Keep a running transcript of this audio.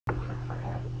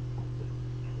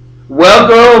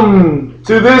Welcome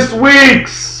to this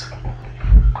week's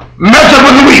Matchup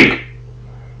of the Week.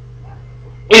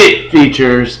 It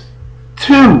features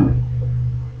two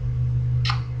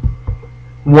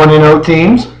 1-0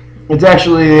 teams. It's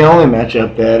actually the only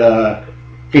matchup that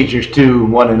features two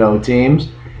 1-0 teams.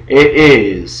 It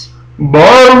is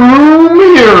Barroom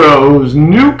Heroes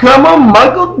newcomer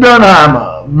Michael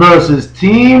Dunheimer versus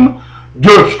Team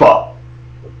Durchfall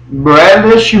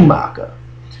Bradley Schumacher.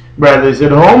 Bradley's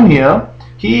at home here.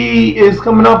 He is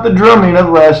coming off the drumming of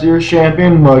last year's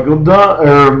champion Micah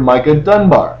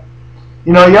Dunbar.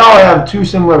 You know, y'all have two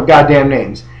similar goddamn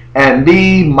names.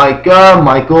 Andy, Micah,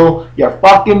 Michael, you're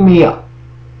fucking me up.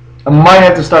 I might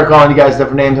have to start calling you guys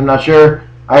different names, I'm not sure.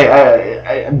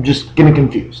 I'm just getting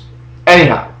confused.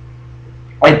 Anyhow,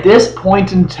 at this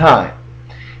point in time,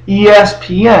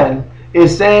 ESPN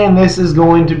is saying this is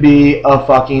going to be a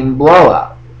fucking blowout.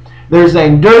 They're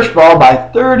saying Durchfall by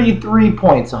 33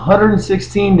 points,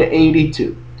 116 to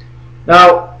 82.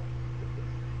 Now,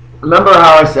 remember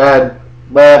how I said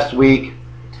last week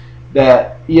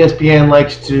that ESPN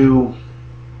likes to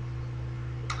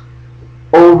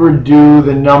overdo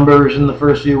the numbers in the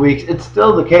first few weeks? It's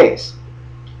still the case.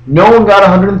 No one got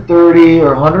 130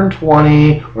 or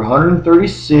 120 or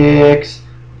 136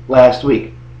 last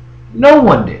week. No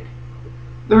one did.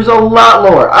 There's a lot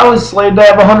lower. I was slated to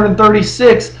have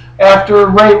 136 after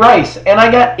Ray Rice, and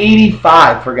I got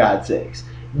 85, for God's sakes.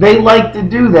 They like to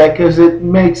do that because it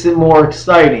makes it more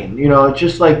exciting. You know, it's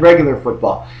just like regular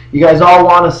football. You guys all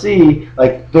want to see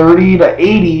like 30 to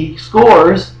 80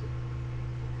 scores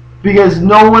because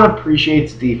no one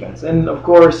appreciates defense. And, of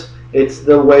course, it's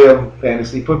the way of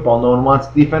fantasy football. No one wants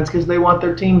defense because they want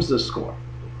their teams to score.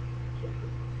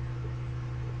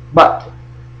 But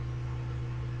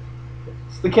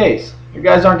it's the case. You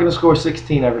guys aren't going to score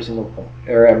 16 every single point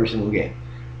or every single game.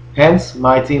 Hence,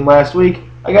 my team last week,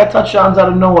 I got touchdowns out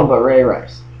of no one but Ray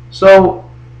Rice. So,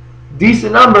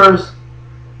 decent numbers,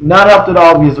 not helped at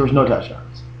all because there was no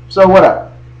touchdowns. So,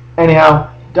 whatever.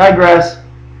 Anyhow, digress.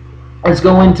 Let's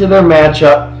go into their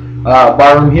matchup.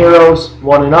 Barroom Heroes,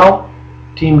 1-0.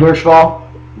 Team Durchfall,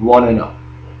 1-0.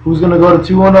 Who's going to go to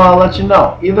 2-0? I'll let you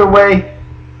know. Either way,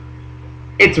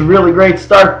 it's a really great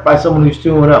start by someone who's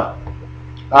 2-0.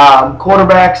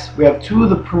 Quarterbacks, we have two of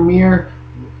the premier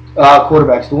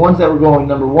quarterbacks, the ones that were going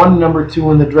number 1 and number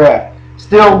 2 in the draft.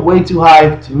 Still way too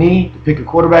high to me to pick a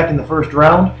quarterback in the first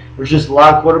round. There's just a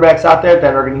lot of quarterbacks out there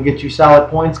that are going to get you solid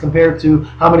points compared to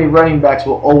how many running backs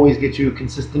will always get you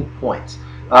consistent points.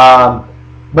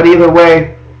 But either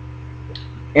way,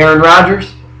 Aaron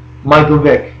Rodgers, Michael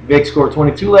Vick. Vick scored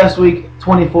 22 last week,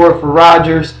 24 for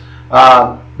Rodgers.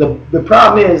 The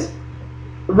problem is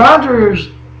Rodgers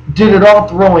did it all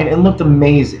throwing and looked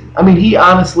amazing. I mean, he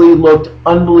honestly looked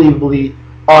unbelievably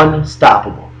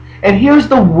unstoppable. And here's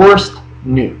the worst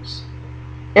news.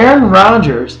 Aaron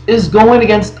Rodgers is going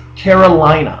against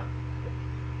Carolina.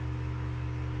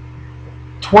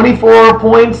 24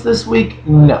 points this week?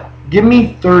 No. Give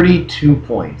me 32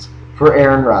 points for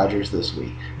Aaron Rodgers this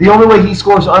week. The only way he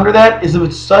scores under that is if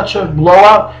it's such a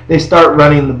blowout, they start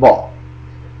running the ball.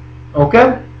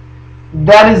 Okay?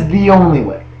 That is the only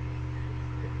way.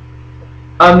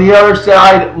 On the other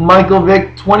side, Michael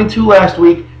Vick, 22 last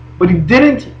week, but he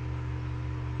didn't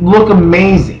look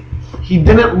amazing. He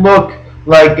didn't look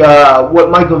like what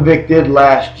Michael Vick did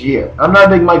last year. I'm not a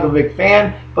big Michael Vick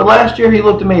fan, but last year he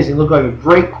looked amazing. He looked like a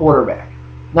great quarterback.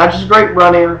 Not just a great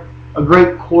runner, a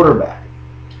great quarterback.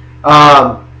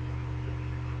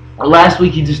 Last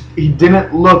week he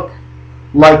didn't look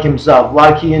like himself. A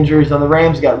lot of key injuries on the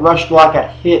Rams. He got rushed a lot,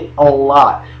 got hit a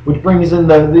lot, which brings in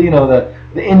the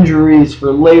injuries for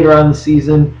later on the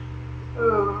season,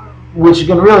 which is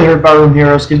going to really hurt Barroom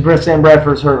Heroes because Sam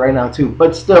Bradford's hurt right now too.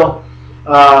 But still,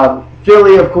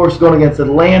 Philly, of course, going against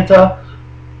Atlanta.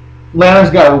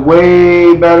 Atlanta's got a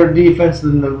way better defense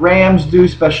than the Rams do,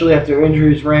 especially after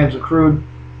injuries Rams accrued.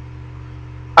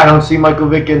 I don't see Michael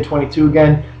Vick getting 22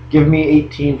 again. Give me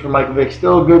 18 for Michael Vick.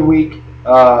 Still a good week.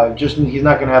 Just he's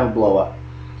not going to have a blowout.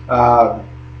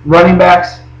 Running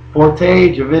backs,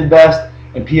 Forte, Javid Best,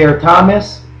 and Pierre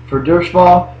Thomas for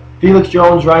Durchfall. Felix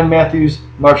Jones, Ryan Matthews,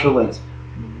 Marshall Lynch.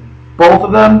 Both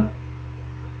of them,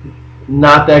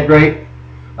 not that great.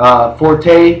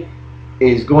 Forte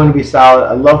is going to be solid.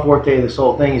 I love Forte, this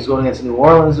whole thing. He's going against New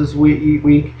Orleans this week.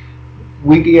 Weak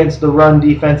against the run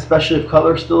defense, especially if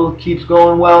Cutler still keeps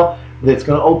going well. That's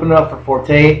going to open it up for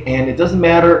Forte, and it doesn't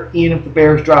matter even if the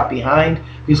Bears drop behind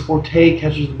because Forte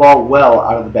catches the ball well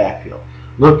out of the backfield.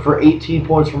 Look for 18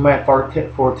 points from Matt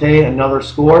Forte, another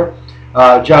score.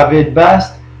 Javid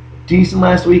Best, Decent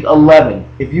last week, 11.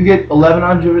 If you get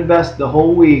 1,100 at best the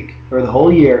whole week or the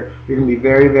whole year, you're going to be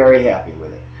very, very happy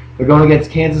with it. They're going against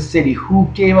Kansas City, who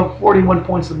gave up 41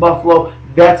 points to Buffalo.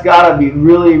 That's got to be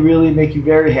really, really make you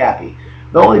very happy.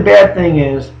 The only bad thing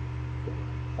is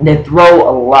they throw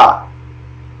a lot,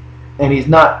 and he's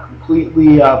not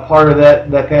completely part of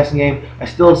that passing game. I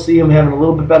still see him having a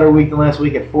little bit better week than last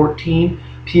week at 14.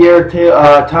 Pierre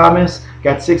Thomas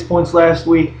got 6 points last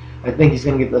week. I think he's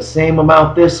going to get the same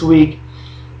amount this week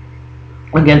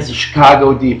against the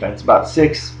Chicago defense. About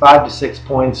 5 to 6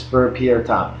 points for Pierre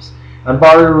Thomas. On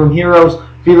Barter Room Heroes,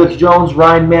 Felix Jones,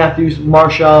 Ryan Matthews,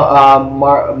 Marshawn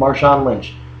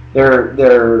Lynch.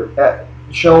 They're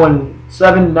showing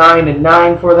 7, 9, and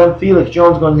 9 for them. Felix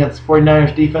Jones going against the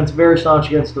 49ers defense, very staunch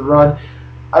against the run.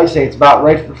 I say it's about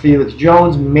right for Felix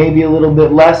Jones, maybe a little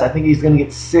bit less. I think he's going to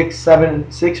get 6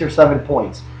 or 7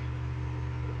 points.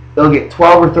 They'll get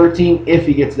 12 or 13 if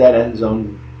he gets that end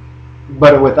zone.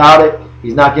 But without it,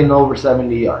 he's not getting over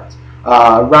 70 yards.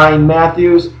 Ryan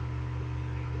Matthews,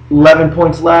 11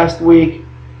 points last week.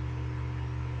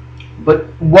 But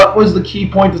what was the key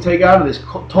point to take out of this?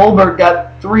 Tolbert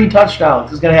got 3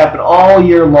 touchdowns. It's going to happen all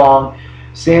year long.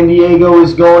 San Diego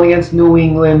is going against New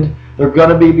England. They're going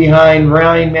to be behind.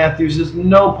 Ryan Matthews is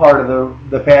no part of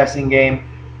the passing game.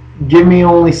 Give me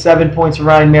only 7 points for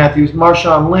Ryan Matthews.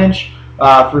 Marshawn Lynch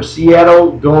for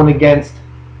Seattle going against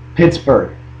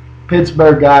Pittsburgh.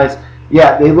 Pittsburgh, guys,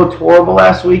 yeah, they looked horrible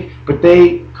last week, but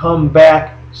they come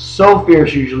back so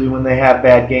fierce usually when they have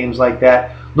bad games like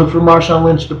that. Look for Marshawn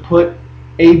Lynch to put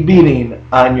a beating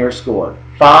on your score.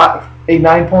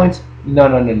 9 points?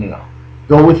 No.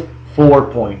 Go with 4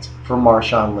 points for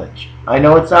Marshawn Lynch. I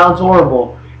know it sounds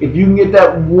horrible. If you can get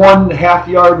that 1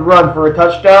 half-yard run for a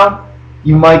touchdown,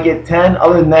 you might get 10.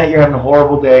 Other than that, you're having a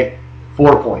horrible day.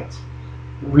 4 points.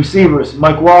 Receivers,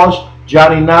 Mike Walsh,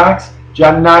 Johnny Knox.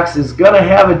 Johnny Knox is going to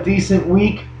have a decent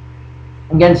week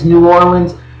against New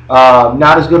Orleans.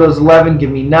 Not as good as 11. Give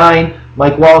me 9.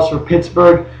 Mike Walsh for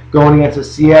Pittsburgh going against a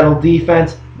Seattle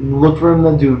defense. Look for him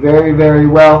to do very, very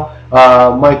well.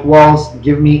 Mike Walsh,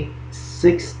 give me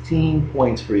 16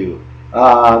 points for you.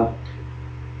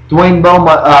 Dwayne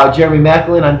Bowe, Jeremy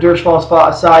Maclin on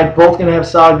Dershfall's side, both going to have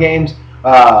solid games.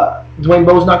 Dwayne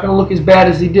Bowe's not going to look as bad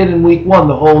as he did in week 1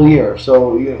 the whole year.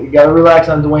 So you got to relax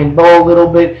on Dwayne Bowe a little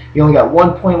bit. He only got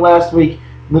 1 point last week.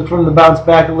 Look for him to bounce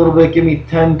back a little bit. Give me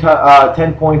 10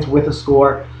 points with a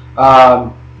score.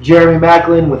 Jeremy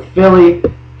Maclin with Philly.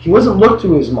 He wasn't looked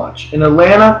to as much. In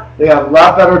Atlanta, they have a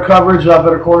lot better coverage, a lot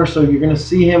better corners, so you're going to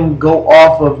see him go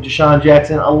off of Deshaun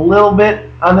Jackson a little bit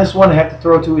on this one. I have to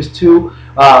throw to his 2.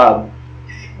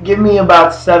 Give me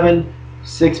about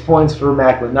 6 points for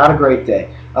Maclin. Not a great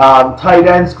day. Tight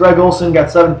ends, Greg Olsen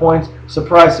got 7 points.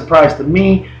 Surprise, surprise to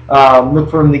me. Look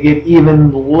for him to get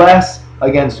even less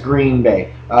against Green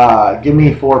Bay. Give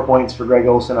me 4 points for Greg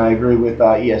Olsen. I agree with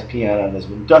ESPN on this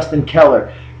one. Dustin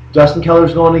Keller. Dustin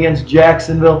Keller's going against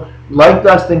Jacksonville. Like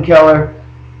Dustin Keller,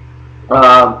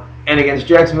 and against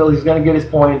Jacksonville, he's going to get his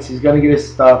points. He's going to get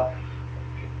his stuff.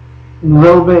 A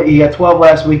little bit. He got 12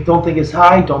 last week. Don't think it's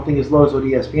high. Don't think it's low is what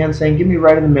ESPN's saying. Give me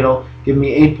right in the middle. Give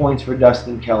me 8 points for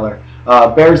Dustin Keller.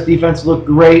 Bears defense looked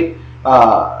great.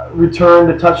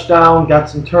 Returned a touchdown. Got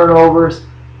some turnovers.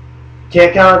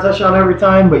 Can't count a touchdown every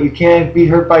time, but you can't be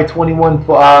hurt by 21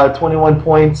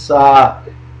 points.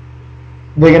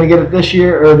 They're going to get it this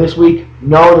year or this week?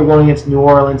 No, they're going against New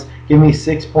Orleans. Give me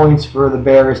 6 points for the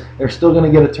Bears. They're still going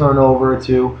to get a turnover or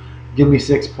 2. Give me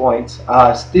 6 points.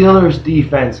 Steelers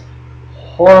defense,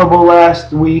 horrible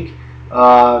last week,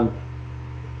 but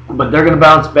they're going to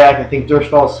bounce back. I think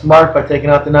Dershfall's smart by taking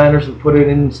out the Niners and put it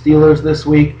in Steelers this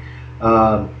week.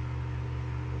 I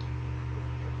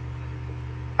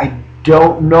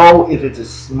don't know if it's a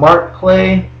smart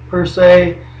play per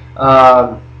se.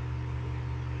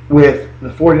 With the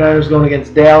 49ers going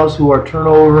against Dallas, who are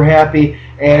turnover happy,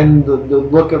 and the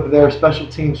look of their special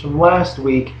teams from last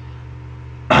week,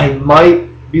 I might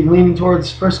be leaning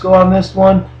towards Frisco on this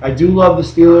one. I do love the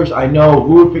Steelers. I know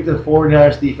who would pick the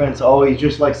 49ers defense. Oh, he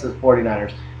just likes the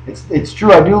 49ers. It's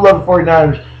true. I do love the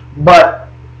 49ers, but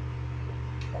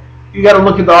you got to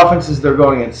look at the offenses they're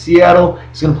going against. Seattle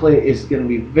is going to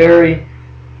be very,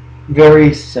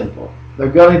 very simple. They're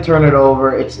going to turn it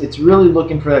over. It's really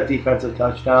looking for that defensive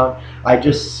touchdown. I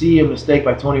just see a mistake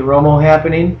by Tony Romo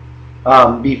happening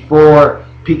before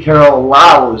Pete Carroll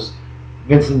allows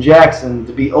Vincent Jackson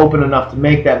to be open enough to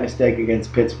make that mistake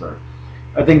against Pittsburgh.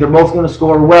 I think they're both going to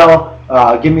score well.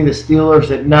 Give me the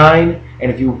Steelers at 9,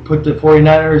 and if you put the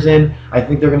 49ers in, I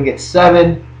think they're going to get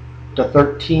 7 to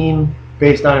 13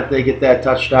 based on if they get that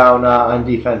touchdown on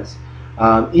defense.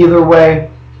 Either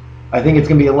way, I think it's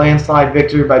going to be a landslide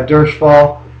victory by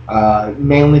Dershfall,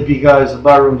 mainly because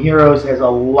Barroom Heroes has a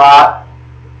lot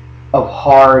of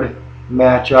hard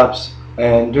matchups,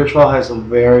 and Dershfall has a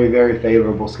very, very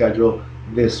favorable schedule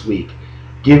this week.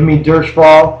 Give me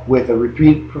Dershfall with a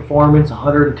repeat performance,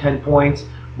 110 points.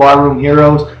 Barroom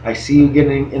Heroes, I see you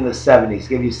getting in the 70s.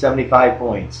 Give you 75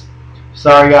 points.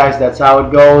 Sorry, guys, that's how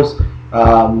it goes.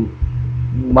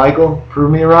 Michael,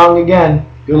 prove me wrong again.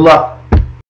 Good luck.